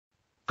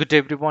Good day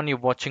everyone, you're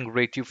watching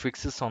Great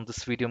Fixes. On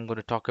this video, I'm going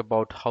to talk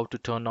about how to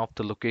turn off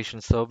the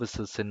location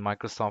services in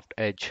Microsoft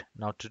Edge.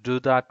 Now to do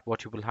that,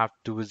 what you will have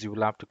to do is you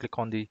will have to click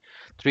on the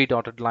three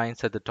dotted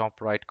lines at the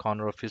top right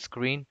corner of your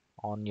screen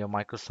on your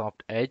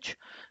Microsoft Edge.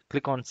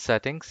 Click on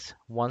Settings.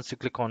 Once you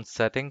click on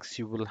Settings,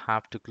 you will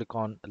have to click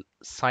on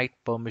Site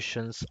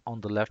Permissions on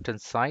the left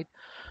hand side.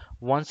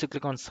 Once you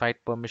click on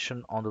Site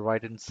Permission on the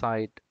right hand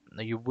side,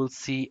 you will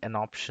see an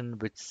option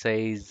which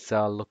says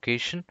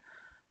Location.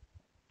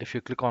 If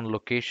you click on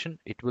location,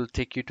 it will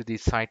take you to the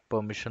site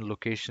permission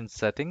location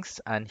settings,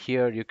 and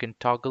here you can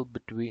toggle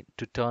between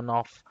to turn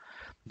off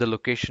the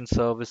location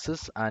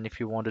services, and if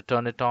you want to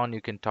turn it on, you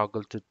can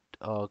toggle to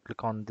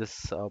click on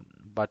this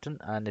button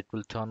and it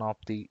will turn off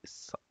the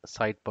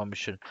site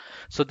permission.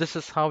 So this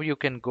is how you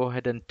can go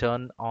ahead and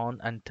turn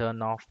on and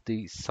turn off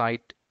the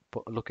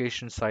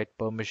location site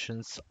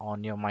permissions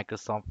on your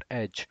Microsoft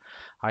Edge.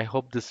 I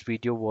hope this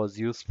video was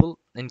useful.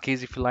 In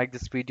case if you like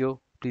this video,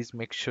 please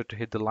make sure to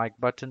hit the like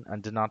button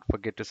and do not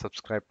forget to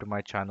subscribe to my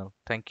channel.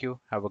 Thank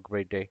you. Have a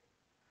great day.